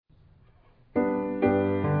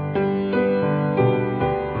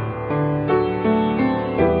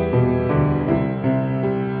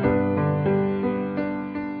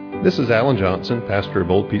This is Alan Johnson, pastor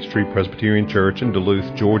of Old Peachtree Presbyterian Church in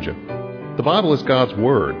Duluth, Georgia. The Bible is God's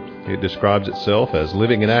Word. It describes itself as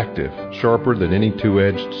living and active, sharper than any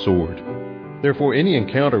two-edged sword. Therefore, any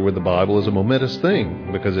encounter with the Bible is a momentous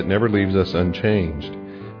thing because it never leaves us unchanged.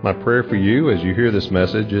 My prayer for you as you hear this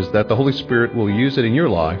message is that the Holy Spirit will use it in your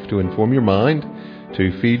life to inform your mind,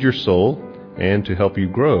 to feed your soul, and to help you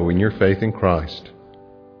grow in your faith in Christ.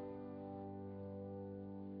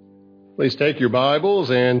 Please take your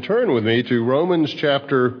Bibles and turn with me to Romans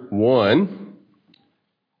chapter 1.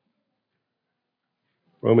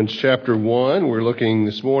 Romans chapter 1, we're looking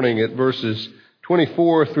this morning at verses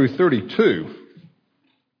 24 through 32.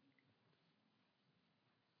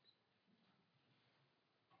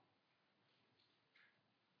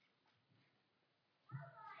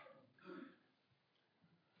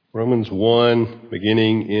 Romans 1,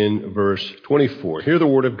 beginning in verse 24. Hear the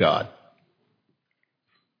word of God.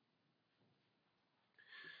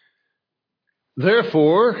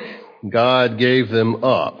 Therefore, God gave them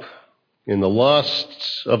up in the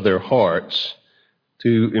lusts of their hearts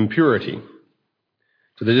to impurity,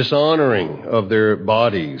 to the dishonoring of their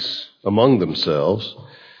bodies among themselves,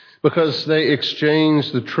 because they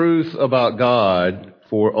exchanged the truth about God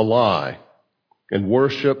for a lie, and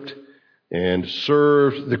worshipped and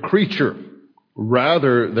served the creature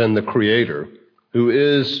rather than the Creator, who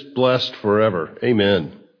is blessed forever.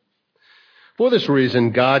 Amen. For this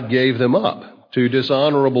reason, God gave them up to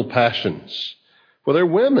dishonorable passions. For their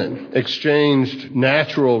women exchanged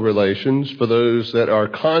natural relations for those that are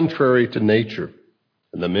contrary to nature.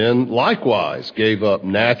 And the men likewise gave up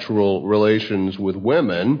natural relations with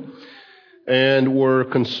women and were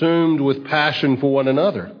consumed with passion for one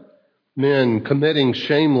another, men committing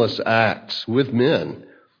shameless acts with men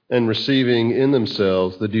and receiving in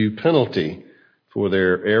themselves the due penalty for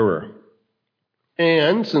their error.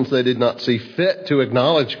 And since they did not see fit to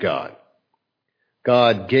acknowledge God,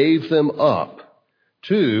 God gave them up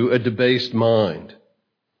to a debased mind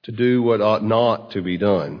to do what ought not to be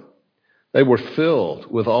done. They were filled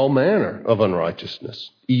with all manner of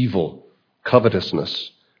unrighteousness, evil,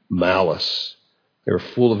 covetousness, malice. They were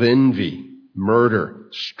full of envy, murder,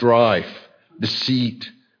 strife, deceit,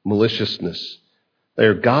 maliciousness. They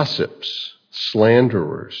are gossips,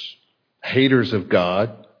 slanderers, haters of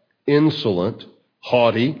God, insolent,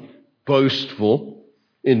 haughty, boastful,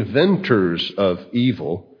 inventors of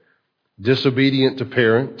evil, disobedient to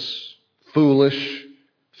parents, foolish,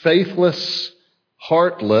 faithless,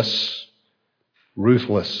 heartless,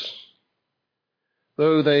 ruthless.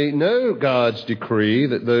 Though they know God's decree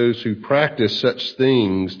that those who practice such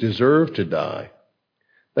things deserve to die,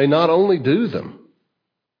 they not only do them,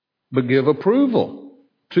 but give approval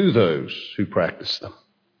to those who practice them.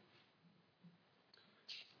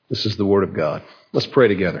 This is the Word of God. Let's pray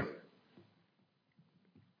together.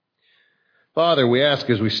 Father, we ask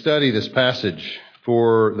as we study this passage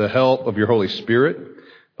for the help of your Holy Spirit.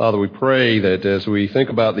 Father, we pray that as we think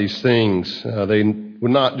about these things, they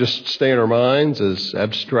would not just stay in our minds as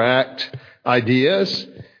abstract ideas,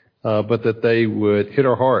 but that they would hit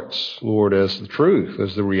our hearts, Lord, as the truth,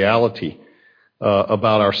 as the reality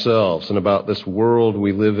about ourselves and about this world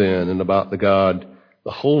we live in and about the God,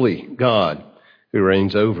 the holy God who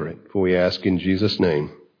reigns over it. For we ask in Jesus'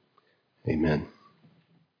 name, amen.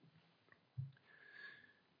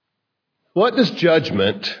 What does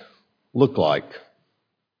judgment look like?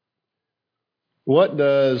 What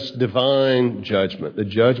does divine judgment, the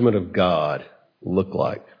judgment of God, look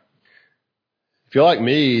like? If you're like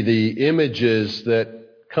me, the images that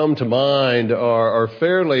come to mind are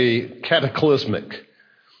fairly cataclysmic.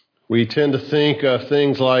 We tend to think of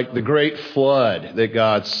things like the great flood that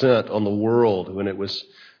God sent on the world when it was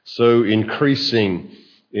so increasing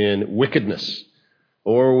in wickedness.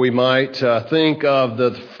 Or we might think of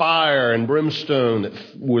the fire and brimstone that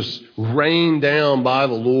was rained down by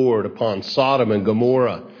the Lord upon Sodom and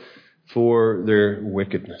Gomorrah for their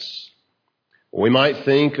wickedness. Or we might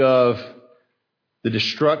think of the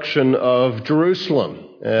destruction of Jerusalem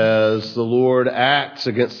as the Lord acts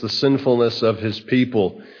against the sinfulness of his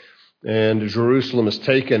people. And Jerusalem is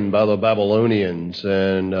taken by the Babylonians,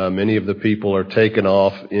 and many of the people are taken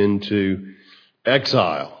off into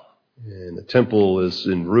exile. And the temple is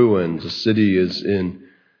in ruins. The city is in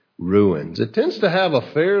ruins. It tends to have a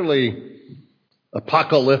fairly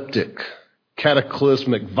apocalyptic,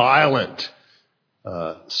 cataclysmic, violent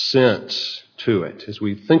sense to it as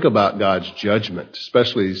we think about God's judgment,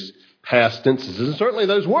 especially these past instances. And certainly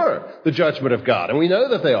those were the judgment of God. And we know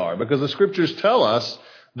that they are because the Scriptures tell us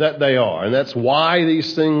that they are. And that's why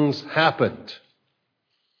these things happened.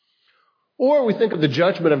 Or we think of the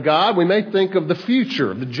judgment of God, we may think of the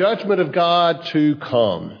future, the judgment of God to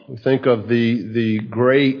come. We think of the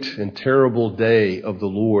great and terrible day of the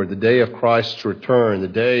Lord, the day of Christ's return, the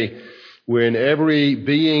day when every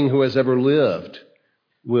being who has ever lived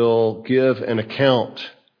will give an account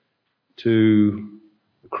to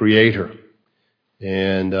the Creator.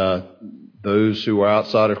 And those who are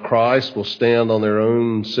outside of Christ will stand on their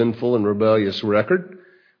own sinful and rebellious record.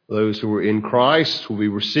 Those who are in Christ will be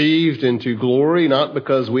received into glory, not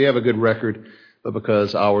because we have a good record, but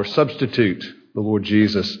because our substitute, the Lord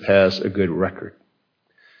Jesus, has a good record.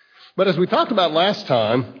 But as we talked about last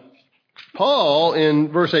time, Paul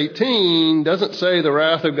in verse 18 doesn't say the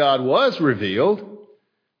wrath of God was revealed,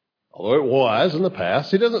 although it was in the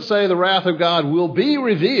past. He doesn't say the wrath of God will be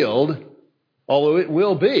revealed, although it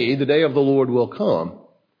will be, the day of the Lord will come.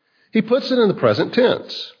 He puts it in the present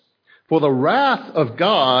tense. For the wrath of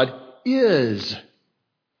God is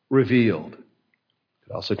revealed. You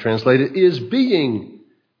could also translate it, is being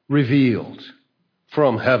revealed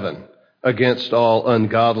from heaven against all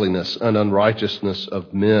ungodliness and unrighteousness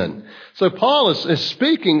of men. So Paul is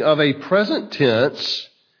speaking of a present tense,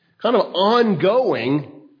 kind of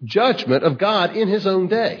ongoing judgment of God in his own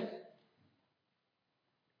day.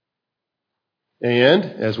 And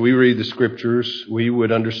as we read the Scriptures, we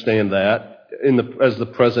would understand that as the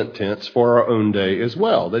present tense for our own day as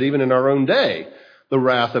well. That even in our own day, the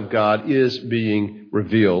wrath of God is being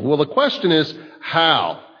revealed. Well, the question is,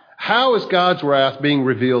 how? How is God's wrath being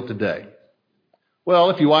revealed today? Well,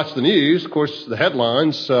 if you watch the news, of course, the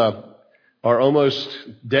headlines are almost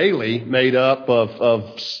daily made up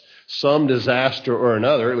of some disaster or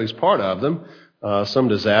another, at least part of them. Some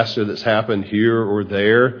disaster that's happened here or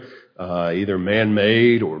there, either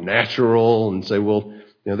man-made or natural, and say, well,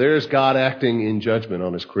 there's God acting in judgment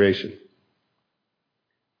on His creation.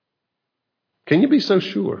 Can you be so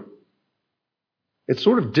sure? It's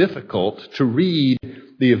sort of difficult to read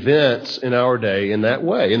the events in our day in that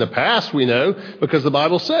way. In the past, we know, because the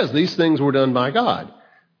Bible says these things were done by God.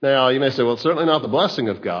 Now, you may say, well, it's certainly not the blessing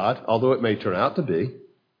of God, although it may turn out to be.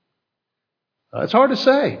 It's hard to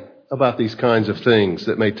say about these kinds of things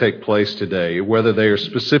that may take place today, whether they are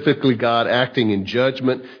specifically God acting in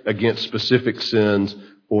judgment against specific sins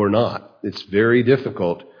or not. It's very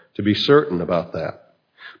difficult to be certain about that.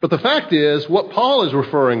 But the fact is, what Paul is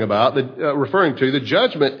referring to, the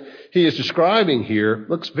judgment he is describing here,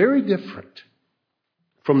 looks very different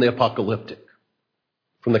from the apocalyptic,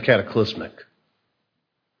 from the cataclysmic,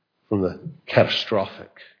 from the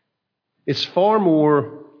catastrophic. It's far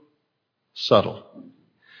more subtle.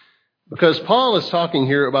 Because Paul is talking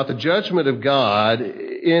here about the judgment of God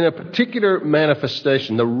in a particular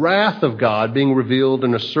manifestation, the wrath of God being revealed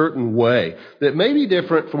in a certain way that may be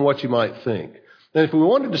different from what you might think. And if we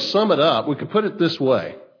wanted to sum it up, we could put it this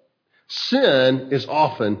way. Sin is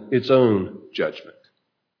often its own judgment.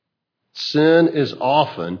 Sin is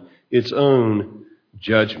often its own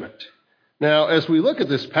judgment. Now, as we look at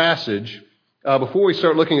this passage, before we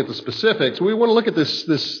start looking at the specifics, we want to look at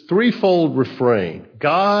this threefold refrain.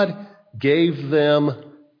 God gave them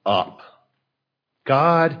up.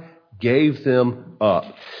 God gave them up.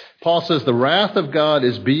 Paul says the wrath of God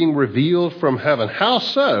is being revealed from heaven. How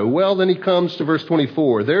so? Well, then he comes to verse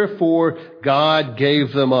 24. Therefore, God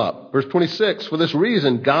gave them up. Verse 26, for this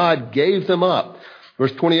reason, God gave them up.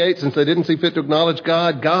 Verse 28, since they didn't see fit to acknowledge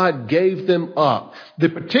God, God gave them up. The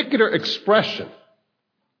particular expression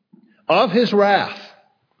of His wrath,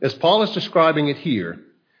 as Paul is describing it here,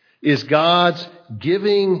 is God's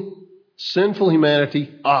giving sinful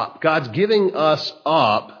humanity up. God's giving us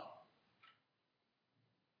up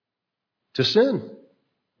to sin.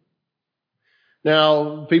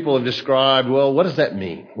 Now, people have described, well, what does that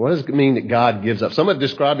mean? What does it mean that God gives up? Some have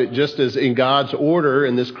described it just as in God's order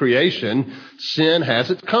in this creation, sin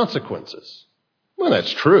has its consequences. Well,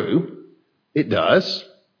 that's true. It does.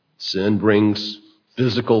 Sin brings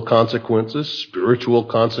physical consequences, spiritual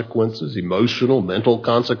consequences, emotional, mental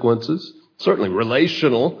consequences, certainly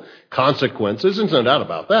relational consequences. There's no doubt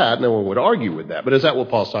about that. No one would argue with that. But is that what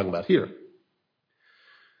Paul's talking about here?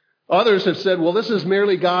 Others have said, well, this is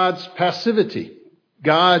merely God's passivity.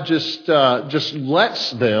 God just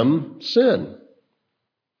lets them sin.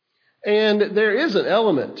 And there is an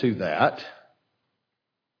element to that,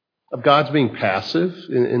 of God's being passive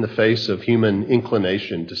in the face of human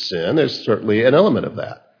inclination to sin. There's certainly an element of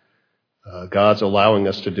that. God's allowing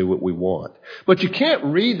us to do what we want. But you can't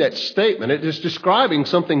read that statement. It is describing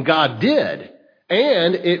something God did,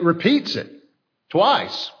 and it repeats it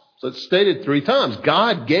twice. So it's stated 3 times.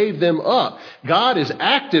 God gave them up. God is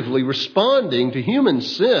actively responding to human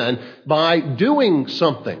sin by doing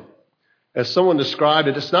something. As someone described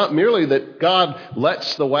it, it's not merely that God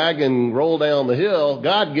lets the wagon roll down the hill.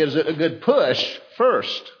 God gives it a good push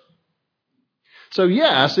first. So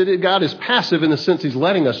yes, God is passive in the sense He's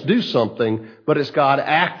letting us do something, but it's God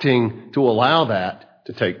acting to allow that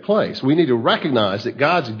to take place. We need to recognize that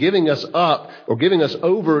God's giving us up or giving us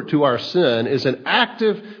over to our sin is an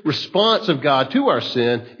active response of God to our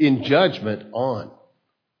sin in judgment on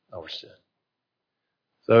our sin.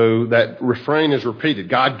 So that refrain is repeated.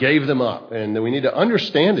 God gave them up. And we need to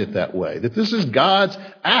understand it that way, that this is God's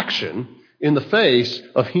action in the face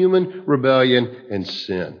of human rebellion and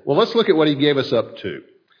sin. Well, let's look at what He gave us up to.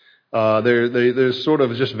 There's sort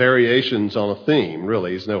of just variations on a theme,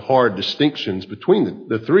 really. There's no hard distinctions between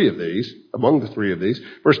the three of these, among the three of these.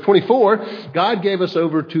 Verse 24, God gave us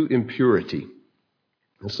over to impurity.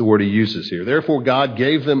 That's the word He uses here. Therefore, God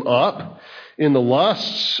gave them up in the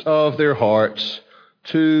lusts of their hearts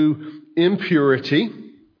to impurity,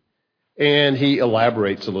 and He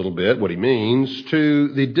elaborates a little bit what He means,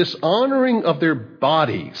 to the dishonoring of their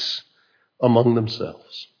bodies among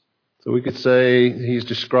themselves. So we could say He's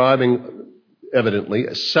describing, evidently,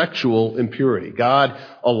 a sexual impurity. God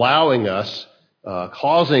allowing us,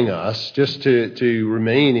 causing us just to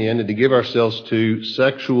remain in and to give ourselves to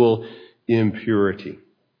sexual impurity.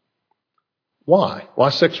 Why? Why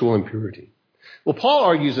sexual impurity? Well, Paul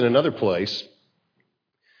argues in another place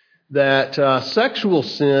that sexual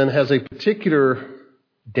sin has a particular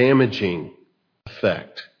damaging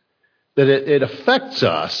effect. That it affects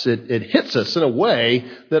us, it hits us in a way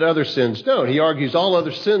that other sins don't. He argues all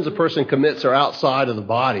other sins a person commits are outside of the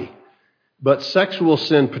body. But sexual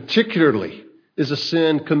sin particularly is a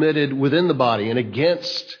sin committed within the body and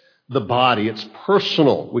against the body. It's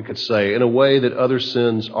personal, we could say, in a way that other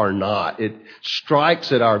sins are not. It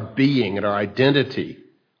strikes at our being, at our identity,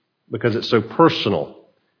 because it's so personal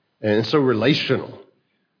and so relational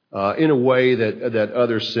in a way that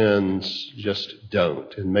other sins just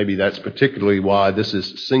don't. And maybe that's particularly why this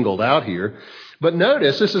is singled out here. But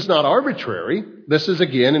notice, this is not arbitrary. This is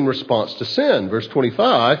again in response to sin. Verse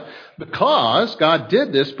 25, because God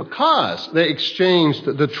did this because they exchanged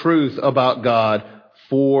the truth about God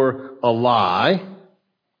for a lie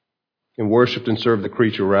and worshipped and served the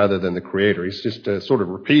creature rather than the Creator. He's just sort of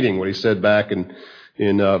repeating what he said back in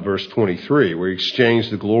verse 23, where he exchanged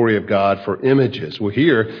the glory of God for images. Well,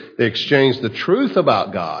 here they exchanged the truth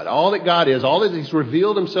about God. All that God is, all that He's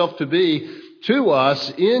revealed Himself to be to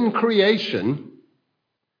us in creation.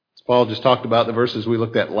 As Paul just talked about the verses we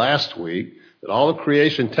looked at last week, that all of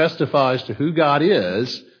creation testifies to who God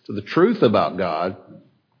is, to the truth about God.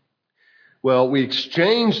 Well, we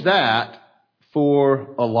exchanged that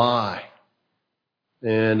for a lie,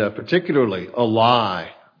 and particularly a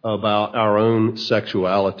lie about our own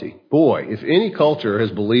sexuality. Boy, if any culture has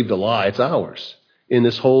believed a lie, it's ours in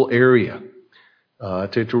this whole area.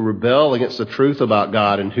 To rebel against the truth about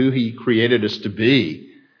God and who He created us to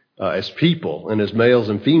be as people and as males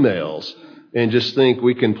and females, and just think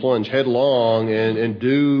we can plunge headlong and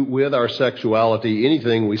do with our sexuality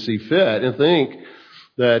anything we see fit, and think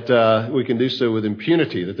that we can do so with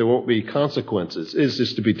impunity, that there won't be consequences, is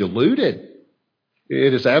just to be deluded.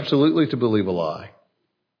 It is absolutely to believe a lie.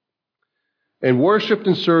 And worshipped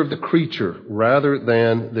and served the creature rather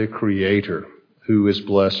than the Creator, who is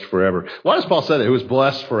blessed forever. Why does Paul say that? Who is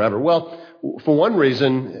blessed forever? Well, for one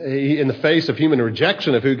reason, in the face of human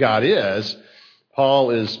rejection of who God is,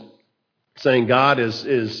 Paul is saying God is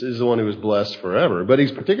the one who is blessed forever. But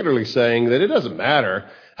he's particularly saying that it doesn't matter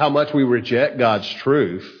how much we reject God's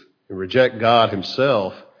truth and reject God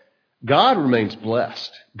Himself. God remains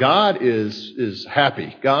blessed. God is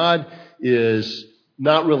happy. God is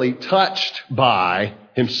not really touched by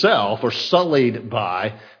Himself or sullied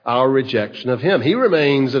by our rejection of Him. He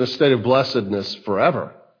remains in a state of blessedness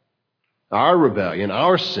forever. Our rebellion,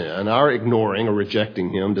 our sin, our ignoring or rejecting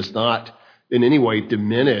Him does not in any way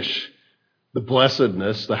diminish the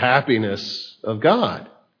blessedness, the happiness of God.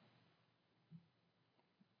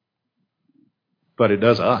 But it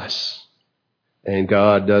does us. And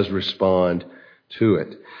God does respond to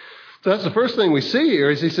it. So that's the first thing we see here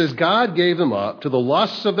is He says God gave them up to the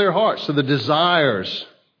lusts of their hearts, to the desires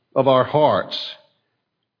of our hearts,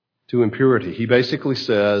 to impurity. He basically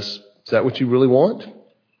says, is that what you really want?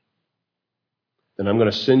 Then I'm going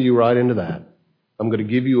to send you right into that. I'm going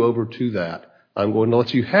to give you over to that. I'm going to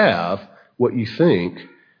let you have what you think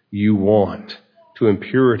you want, to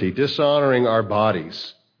impurity, dishonoring our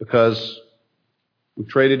bodies because we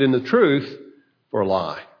traded in the truth for a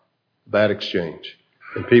lie, a bad exchange.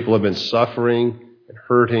 And people have been suffering and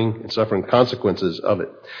hurting and suffering consequences of it.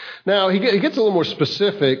 Now, he gets a little more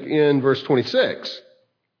specific in verse 26.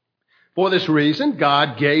 For this reason,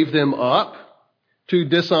 God gave them up to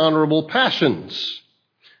dishonorable passions.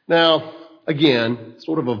 Now, again,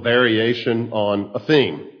 sort of a variation on a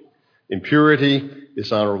theme. Impurity,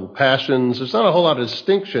 dishonorable passions. There's not a whole lot of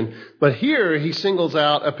distinction, but here he singles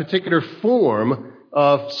out a particular form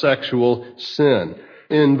of sexual sin.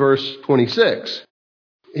 In verse 26,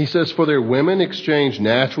 he says, "For their women exchange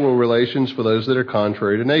natural relations for those that are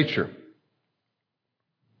contrary to nature."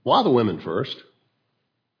 Why the women first?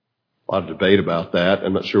 A lot of debate about that.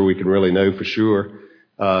 I'm not sure we can really know for sure.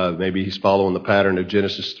 Maybe he's following the pattern of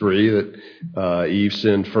Genesis 3, that Eve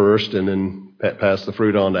sinned first and then passed the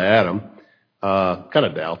fruit on to Adam. Kind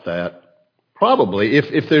of doubt that. Probably,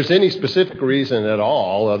 if there's any specific reason at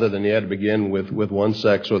all, other than you had to begin with one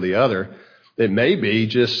sex or the other, it may be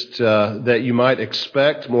just that you might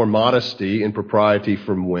expect more modesty and propriety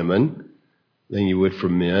from women than you would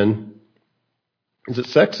from men. Is it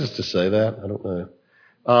sexist to say that? I don't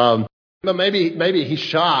know. But maybe he's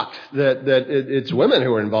shocked that it's women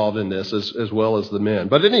who are involved in this as well as the men.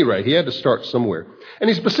 But at any rate, he had to start somewhere. And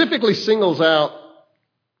he specifically singles out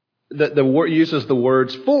uses the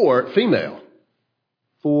words for female,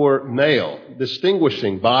 for male,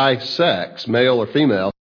 distinguishing by sex, male or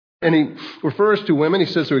female. And he refers to women, he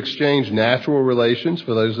says, to exchange natural relations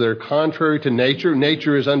for those that are contrary to nature.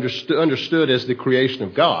 Nature is understood as the creation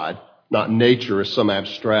of God, not nature as some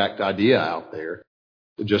abstract idea out there,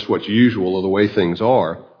 just what's usual or the way things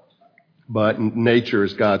are. But nature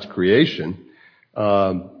is God's creation.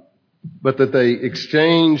 But that they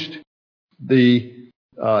exchanged the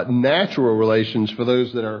natural relations for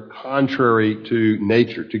those that are contrary to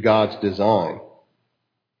nature, to God's design.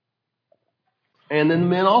 And then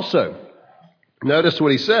men also. Notice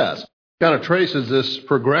what he says. Kind of traces this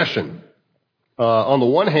progression. On the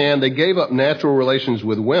one hand, they gave up natural relations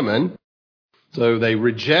with women, so they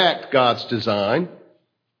reject God's design.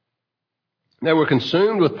 They were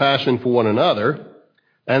consumed with passion for one another,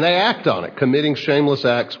 and they act on it, committing shameless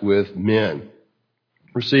acts with men,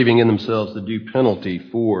 receiving in themselves the due penalty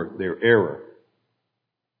for their error.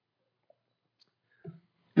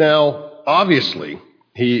 Now, obviously,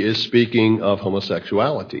 he is speaking of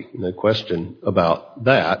homosexuality. No question about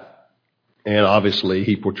that. And obviously,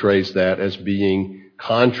 he portrays that as being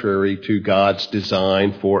contrary to God's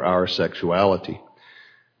design for our sexuality.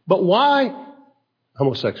 But why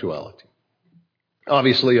homosexuality?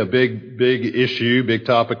 Obviously, a big issue, big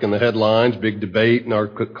topic in the headlines, big debate in our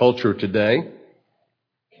culture today.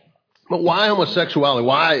 But why homosexuality?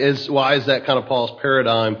 Why is that kind of Paul's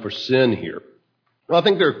paradigm for sin here? Well, I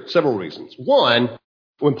think there are several reasons. One,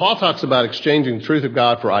 when Paul talks about exchanging the truth of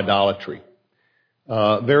God for idolatry,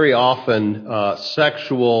 very often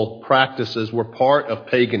sexual practices were part of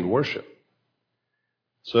pagan worship.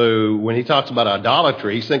 So when he talks about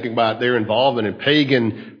idolatry, he's thinking about their involvement in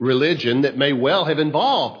pagan religion that may well have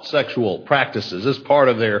involved sexual practices as part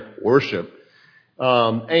of their worship,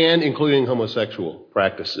 and including homosexual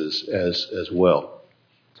practices as well.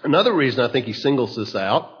 Another reason I think he singles this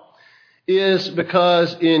out is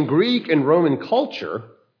because in Greek and Roman culture,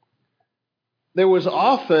 there was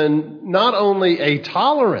often not only a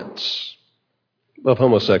tolerance of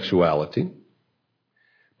homosexuality,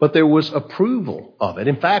 but there was approval of it.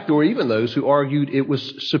 In fact, there were even those who argued it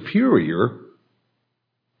was superior,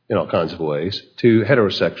 in all kinds of ways, to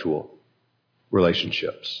heterosexual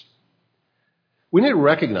relationships. We need to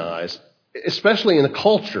recognize, especially in the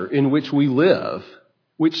culture in which we live,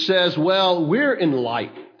 which says, well, we're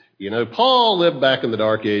enlightened. You know, Paul lived back in the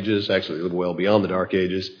Dark Ages, actually lived well beyond the Dark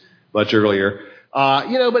Ages, much earlier.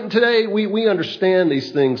 But today we understand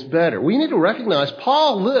these things better. We need to recognize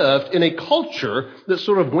Paul lived in a culture that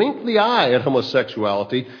sort of winked the eye at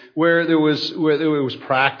homosexuality, where it was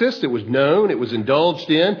practiced, it was known, it was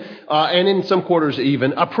indulged in, and in some quarters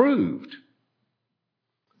even approved.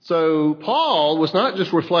 So Paul was not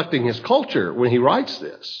just reflecting his culture when he writes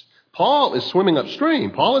this. Paul is swimming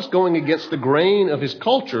upstream. Paul is going against the grain of his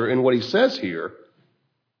culture in what he says here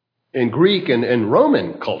in Greek and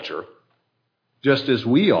Roman culture, just as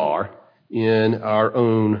we are in our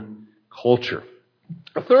own culture.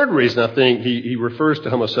 A third reason I think he refers to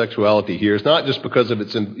homosexuality here is not just because of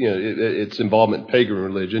its involvement in pagan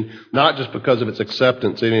religion, not just because of its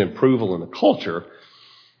acceptance and approval in the culture,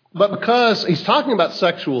 but because he's talking about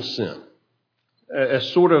sexual sin as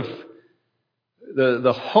sort of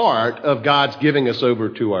the heart of God's giving us over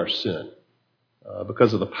to our sin.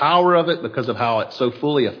 Because of the power of it, because of how it so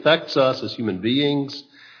fully affects us as human beings.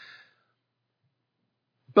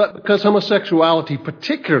 But because homosexuality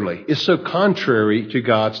particularly is so contrary to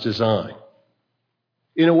God's design,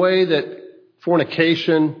 in a way that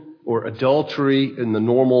fornication or adultery in the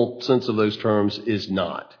normal sense of those terms is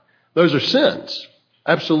not. Those are sins.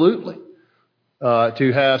 Absolutely.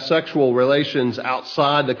 To have sexual relations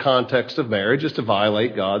outside the context of marriage is to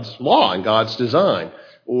violate God's law and God's design.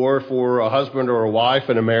 Or for a husband or a wife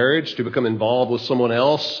in a marriage to become involved with someone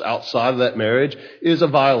else outside of that marriage is a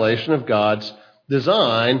violation of God's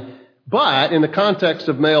design. But in the context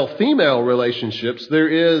of male-female relationships, there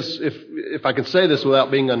is, if I can say this without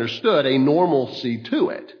being understood, a normalcy to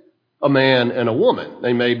it. A man and a woman.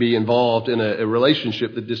 They may be involved in a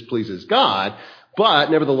relationship that displeases God, but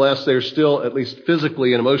nevertheless, they're still, at least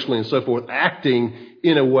physically and emotionally and so forth, acting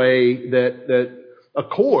in a way that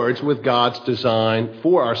accords with God's design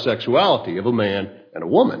for our sexuality of a man and a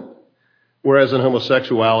woman. Whereas in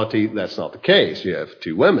homosexuality, that's not the case. You have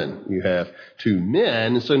two women, you have two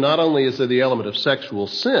men, and so not only is there the element of sexual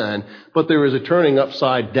sin, but there is a turning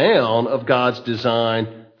upside down of God's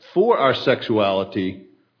design for our sexuality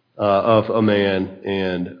of a man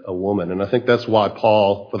and a woman. And I think that's why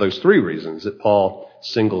Paul, for those three reasons, that Paul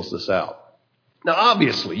singles this out. Now,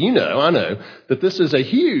 obviously, I know that this is a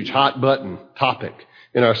huge hot button topic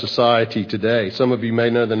in our society today. Some of you may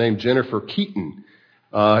know the name Jennifer Keaton.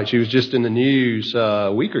 She was just in the news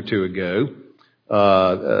a week or two ago,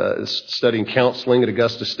 studying counseling at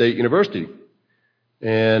Augusta State University.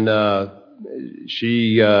 And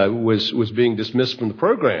she was being dismissed from the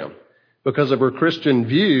program because of her Christian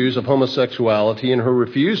views of homosexuality and her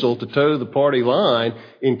refusal to toe the party line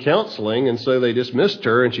in counseling. And so they dismissed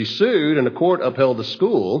her, and she sued, and a court upheld the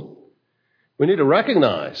school. We need to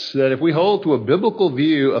recognize that if we hold to a biblical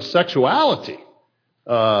view of sexuality,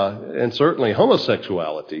 and certainly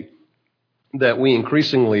homosexuality, that we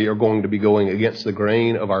increasingly are going to be going against the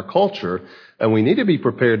grain of our culture, and we need to be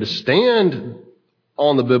prepared to stand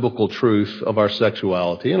on the biblical truth of our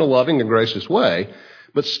sexuality in a loving and gracious way,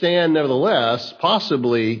 but stand nevertheless,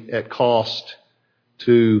 possibly at cost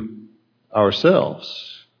to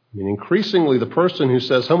ourselves. I mean, increasingly the person who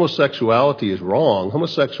says homosexuality is wrong,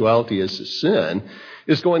 homosexuality is a sin,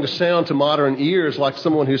 is going to sound to modern ears like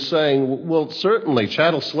someone who's saying, well, certainly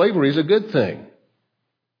chattel slavery is a good thing.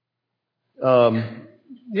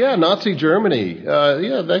 Nazi Germany,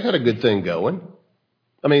 they had a good thing going.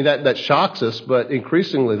 I mean, that shocks us, but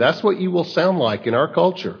increasingly that's what you will sound like in our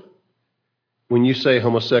culture when you say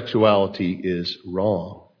homosexuality is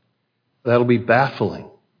wrong. That'll be baffling.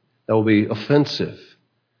 That will be offensive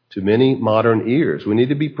to many modern ears. We need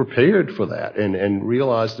to be prepared for that and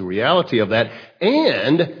realize the reality of that,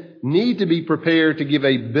 and need to be prepared to give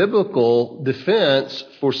a biblical defense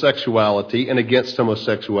for sexuality and against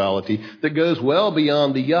homosexuality that goes well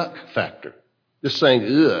beyond the yuck factor. Just saying,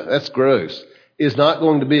 ugh, that's gross, is not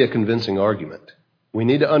going to be a convincing argument. We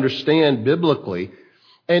need to understand biblically,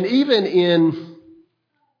 and even in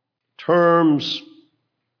terms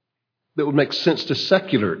that would make sense to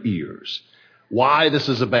secular ears, why this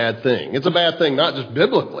is a bad thing. It's a bad thing not just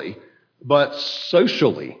biblically, but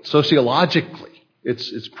socially, sociologically.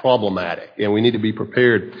 It's problematic, and we need to be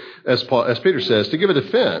prepared, as Peter says, to give a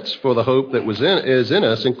defense for the hope that is in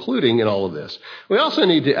us, including in all of this. We also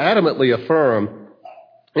need to adamantly affirm,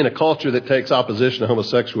 in a culture that takes opposition to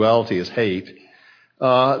homosexuality as hate,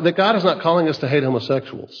 that God is not calling us to hate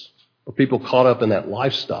homosexuals or people caught up in that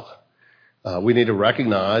lifestyle. We need to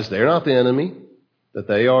recognize they're not the enemy, that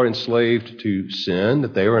they are enslaved to sin,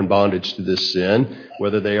 that they are in bondage to this sin,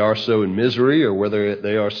 whether they are so in misery or whether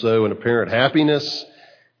they are so in apparent happiness,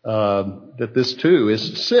 that this too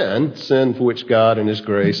is sin for which God in His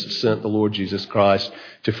grace sent the Lord Jesus Christ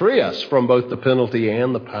to free us from both the penalty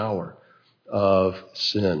and the power of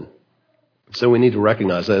sin. So we need to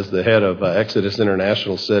recognize, as the head of Exodus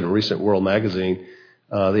International said in Recent World Magazine,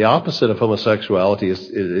 the opposite of homosexuality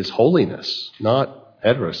is holiness, not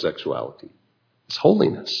heterosexuality. It's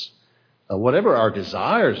holiness. Whatever our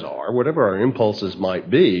desires are, whatever our impulses might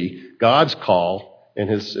be, God's call and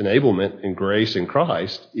His enablement and grace in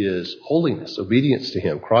Christ is holiness, obedience to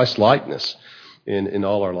Him, Christ-likeness in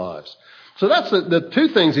all our lives. So that's the two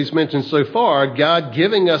things He's mentioned so far: God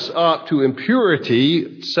giving us up to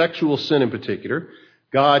impurity, sexual sin in particular,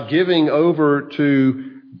 God giving over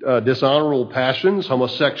to dishonorable passions,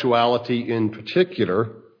 homosexuality in particular.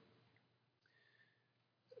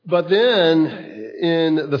 But then,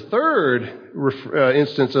 in the third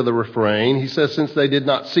instance of the refrain, he says, since they did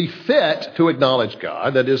not see fit to acknowledge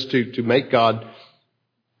God, that is, to make God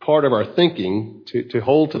part of our thinking, to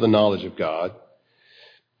hold to the knowledge of God,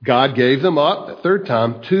 God gave them up, the third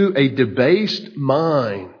time, to a debased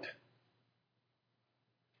mind.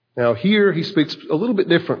 Now here he speaks a little bit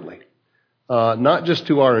differently. Not just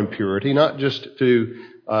to our impurity, not just to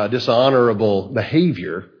dishonorable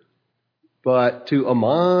behavior, but to a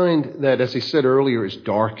mind that, as he said earlier, is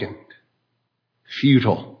darkened,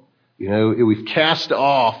 futile, We've cast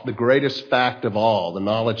off the greatest fact of all, the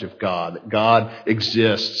knowledge of God, that God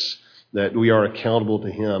exists, that we are accountable to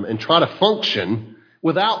Him, and try to function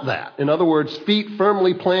without that. In other words, feet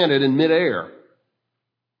firmly planted in midair.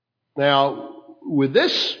 Now, with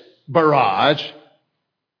this barrage,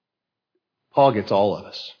 Paul gets all of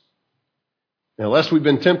us. Now, unless we've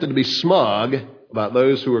been tempted to be smug about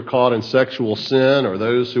those who are caught in sexual sin or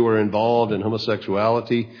those who are involved in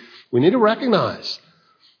homosexuality, we need to recognize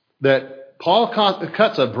that Paul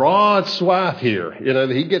cuts a broad swath here.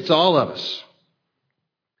 He gets all of us.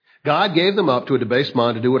 God gave them up to a debased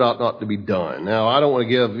mind to do what ought not to be done. Now, I don't want to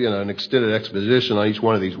give an extended exposition on each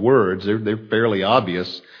one of these words. They're fairly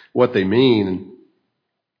obvious what they mean and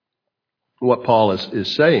what Paul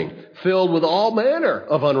is saying. Filled with all manner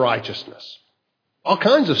of unrighteousness, all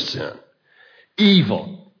kinds of sin,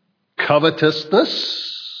 evil,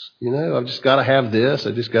 covetousness. I've just got to have this.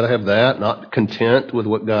 I just got to have that. Not content with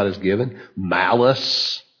what God has given.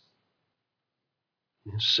 Malice.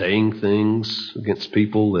 Saying things against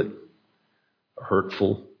people that are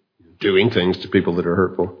hurtful. Doing things to people that are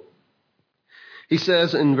hurtful. He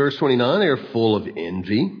says in verse 29, they are full of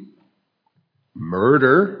envy,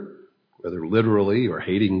 murder, whether literally or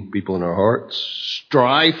hating people in our hearts,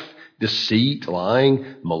 strife, deceit, lying,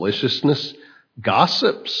 maliciousness,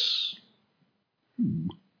 gossips,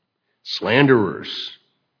 slanderers,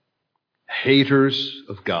 haters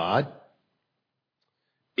of God,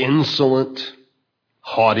 insolent,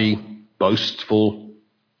 haughty, boastful,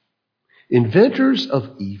 inventors of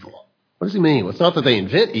evil. What does he mean? Well, it's not that they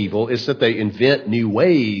invent evil, it's that they invent new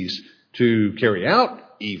ways to carry out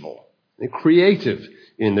evil. They're creative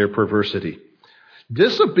in their perversity.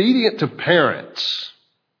 Disobedient to parents.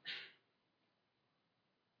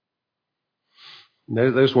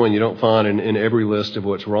 There's one you don't find in every list of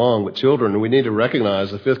what's wrong with children. We need to recognize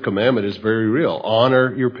the fifth commandment is very real.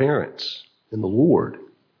 Honor your parents in the Lord.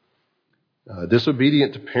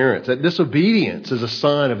 Disobedient to parents. That disobedience is a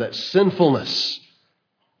sign of that sinfulness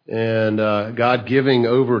and God giving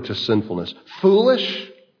over to sinfulness. Foolish,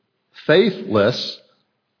 faithless,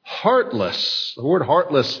 heartless. The word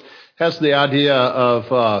heartless has the idea of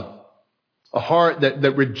a heart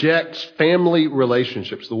that rejects family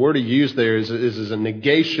relationships. The word he used there is a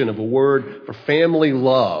negation of a word for family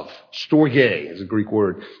love. Storge is a Greek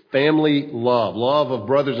word. Family love. Love of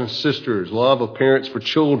brothers and sisters. Love of parents for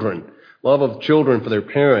children. Love of children for their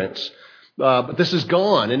parents. But this is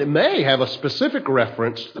gone, and it may have a specific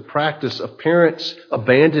reference to the practice of parents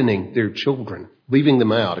abandoning their children, leaving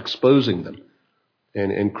them out, exposing them.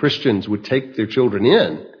 And Christians would take their children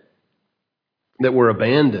in that were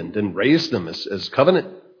abandoned and raise them as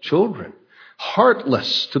covenant children.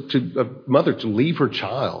 Heartless to a mother to leave her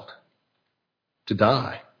child to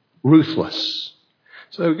die. Ruthless.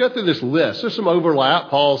 So we go through this list. There's some overlap.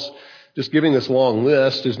 Paul's just giving this long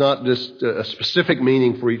list. There's not just a specific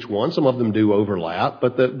meaning for each one. Some of them do overlap.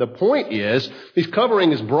 But the point is, he's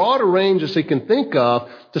covering as broad a range as he can think of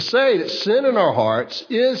to say that sin in our hearts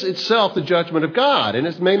is itself the judgment of God. And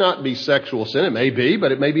it may not be sexual sin. It may be,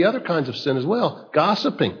 but it may be other kinds of sin as well.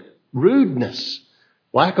 Gossiping, rudeness,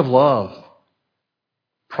 lack of love,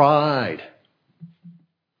 pride,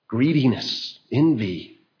 greediness,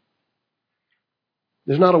 envy.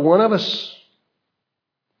 There's not a one of us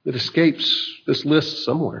that escapes this list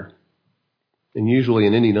somewhere, and usually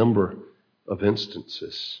in any number of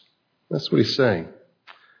instances. That's what he's saying.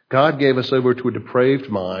 God gave us over to a depraved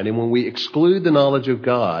mind, and when we exclude the knowledge of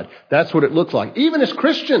God, that's what it looks like. Even as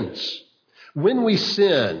Christians, when we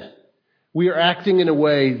sin, we are acting in a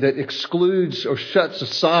way that excludes or sets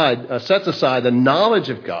aside the knowledge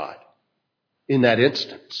of God in that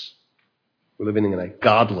instance. We're living in a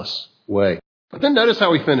godless way. But then notice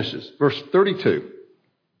how he finishes. Verse 32.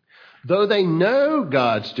 Though they know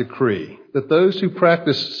God's decree that those who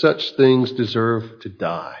practice such things deserve to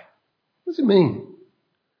die. What does it mean?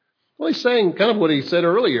 Well, he's saying kind of what he said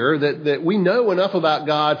earlier, that we know enough about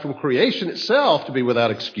God from creation itself to be without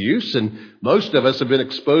excuse. And most of us have been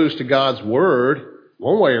exposed to God's word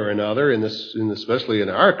one way or another, especially in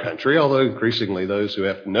our country, although increasingly those who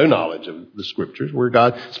have no knowledge of the scriptures, where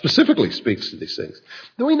God specifically speaks to these things.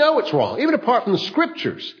 Then we know it's wrong, even apart from the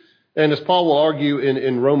scriptures. And as Paul will argue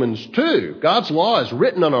in Romans 2, God's law is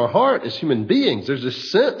written on our heart as human beings. There's a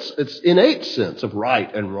sense, it's innate sense of right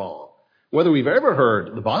and wrong, whether we've ever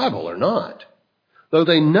heard the Bible or not. Though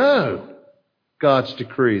they know God's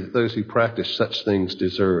decree that those who practice such things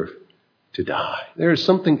deserve to die. There is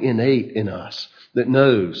something innate in us that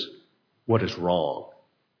knows what is wrong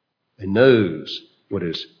and knows what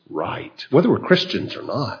is right, whether we're Christians or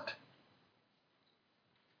not.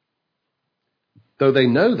 Though they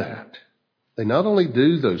know that, They not only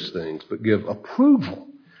do those things, but give approval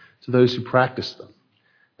to those who practice them.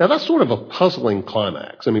 Now, that's sort of a puzzling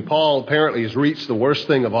climax. I mean, Paul apparently has reached the worst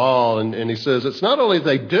thing of all, and he says it's not only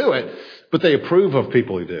they do it, but they approve of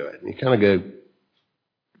people who do it. And you kind of go,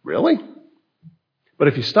 really? But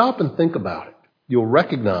if you stop and think about it, you'll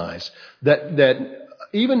recognize that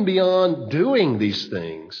even beyond doing these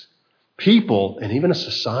things, people and even a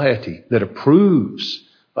society that approves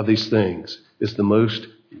of these things is the most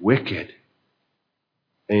wicked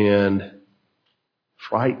and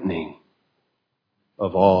frightening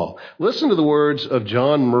of all. Listen to the words of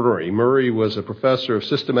John Murray. Murray was a professor of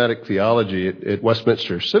systematic theology at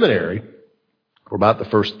Westminster Seminary for about the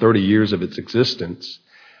first 30 years of its existence.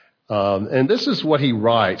 And this is what he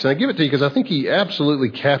writes. And I give it to you because I think he absolutely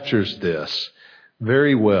captures this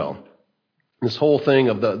very well. This whole thing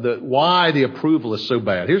of why the approval is so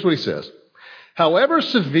bad. Here's what he says. However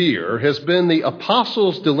severe has been the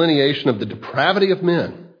apostle's delineation of the depravity of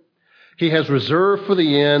men, he has reserved for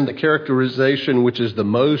the end the characterization which is the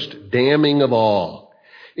most damning of all.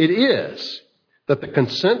 It is that the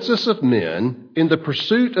consensus of men in the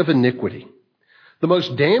pursuit of iniquity. The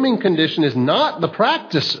most damning condition is not the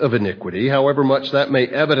practice of iniquity, however much that may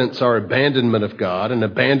evidence our abandonment of God and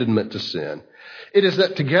abandonment to sin. It is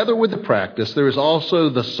that together with the practice, there is also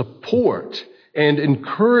the support and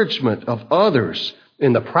encouragement of others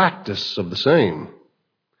in the practice of the same.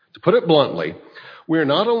 To put it bluntly, we are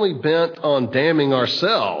not only bent on damning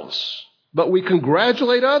ourselves, but we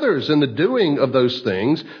congratulate others in the doing of those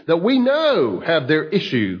things that we know have their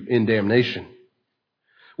issue in damnation.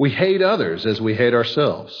 We hate others as we hate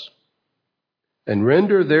ourselves, and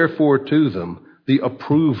render therefore to them the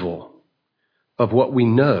approval of what we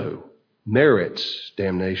know merits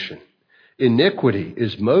damnation. Iniquity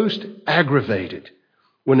is most aggravated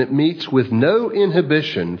when it meets with no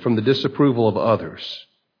inhibition from the disapproval of others,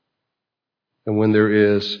 and when there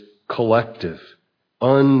is collective,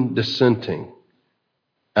 undissenting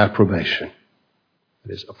approbation.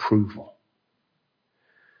 That is approval.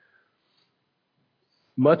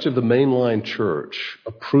 Much of the mainline church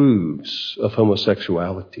approves of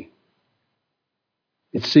homosexuality.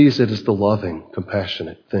 It sees it as the loving,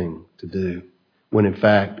 compassionate thing to do, when in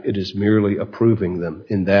fact it is merely approving them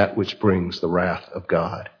in that which brings the wrath of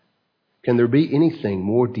God. Can there be anything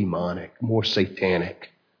more demonic, more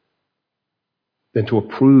satanic, than to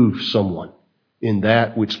approve someone in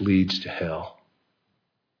that which leads to hell?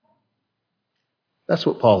 That's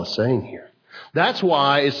what Paul is saying here. That's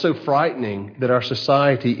why it's so frightening that our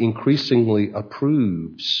society increasingly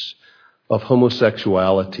approves of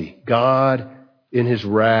homosexuality. God, in his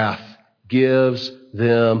wrath, gives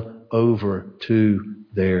them over to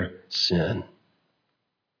their sin.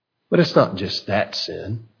 But it's not just that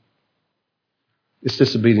sin. It's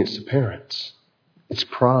disobedience to parents. It's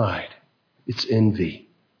pride. It's envy.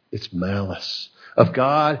 It's malice of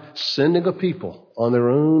God sending a people on their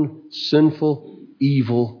own sinful,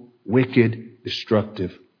 evil, wicked,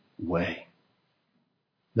 destructive way.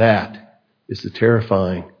 That is the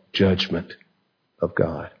terrifying judgment of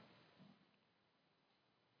God.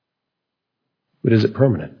 But is it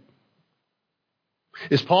permanent?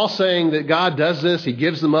 Is Paul saying that God does this, he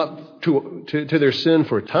gives them up to their sin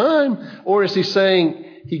for a time, or is he saying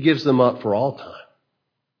he gives them up for all time?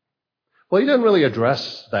 Well, he doesn't really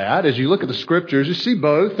address that. As you look at the scriptures, you see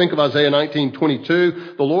both. Think of Isaiah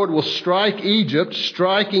 19:22. The Lord will strike Egypt,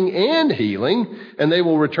 striking and healing, and they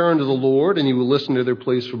will return to the Lord, and he will listen to their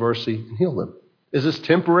pleas for mercy and heal them. Is this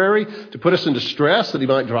temporary to put us in distress that he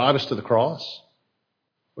might drive us to the cross?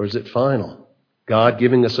 Or is it final? God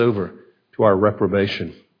giving us over to our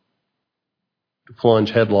reprobation, to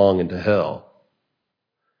plunge headlong into hell.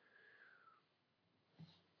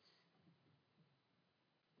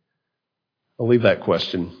 I'll leave that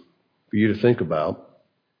question for you to think about.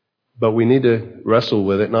 But we need to wrestle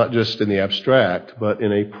with it, not just in the abstract, but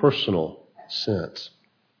in a personal sense.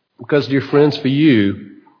 Because, dear friends, for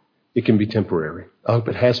you, it can be temporary. I hope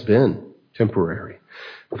it has been temporary.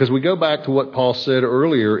 Because we go back to what Paul said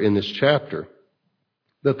earlier in this chapter,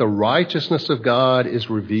 that the righteousness of God is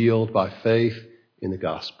revealed by faith in the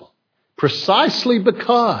gospel. Precisely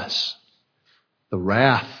because the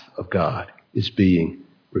wrath of God is being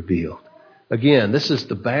revealed. Again, this is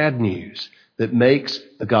the bad news that makes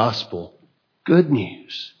the gospel good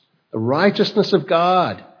news. The righteousness of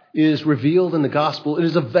God is revealed in the gospel. It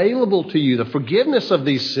is available to you, the forgiveness of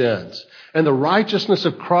these sins and the righteousness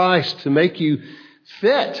of Christ to make you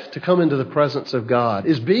fit to come into the presence of God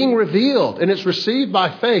is being revealed, and it's received by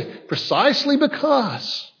faith precisely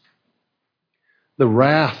because the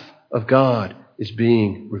wrath of God is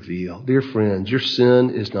being revealed. Dear friends, your sin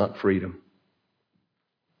is not freedom.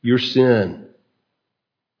 your sin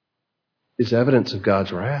is evidence of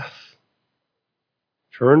God's wrath.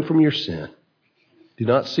 Turn from your sin. Do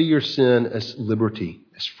not see your sin as liberty,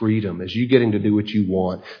 as freedom, as you getting to do what you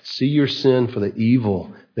want. See your sin for the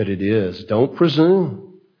evil that it is. Don't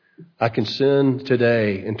presume. I can sin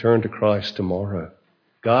today and turn to Christ tomorrow.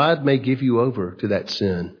 God may give you over to that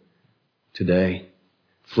sin today.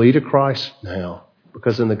 Flee to Christ now,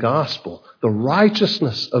 because in the gospel, the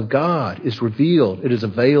righteousness of God is revealed. It is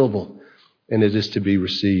available, and it is to be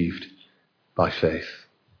received by faith.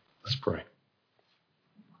 Let's pray.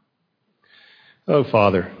 Oh,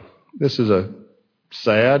 Father, this is a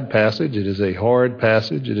sad passage. It is a hard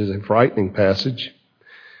passage. It is a frightening passage.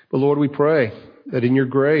 But Lord, we pray that in your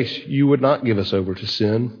grace you would not give us over to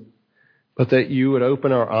sin, but that you would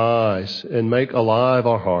open our eyes and make alive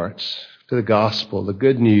our hearts to the gospel, the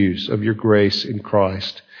good news of your grace in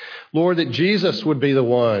Christ. Lord, that Jesus would be the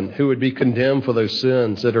one who would be condemned for those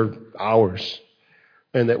sins that are ours,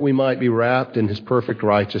 and that we might be wrapped in his perfect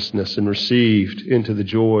righteousness and received into the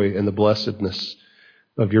joy and the blessedness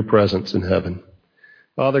of your presence in heaven.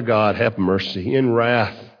 Father God, have mercy. In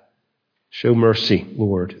wrath, show mercy,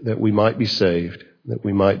 Lord, that we might be saved, that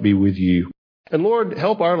we might be with you. And Lord,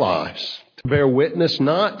 help our lives to bear witness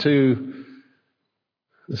not to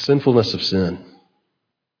the sinfulness of sin,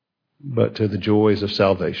 but to the joys of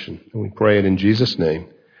salvation. And we pray it in Jesus' name.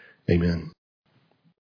 Amen.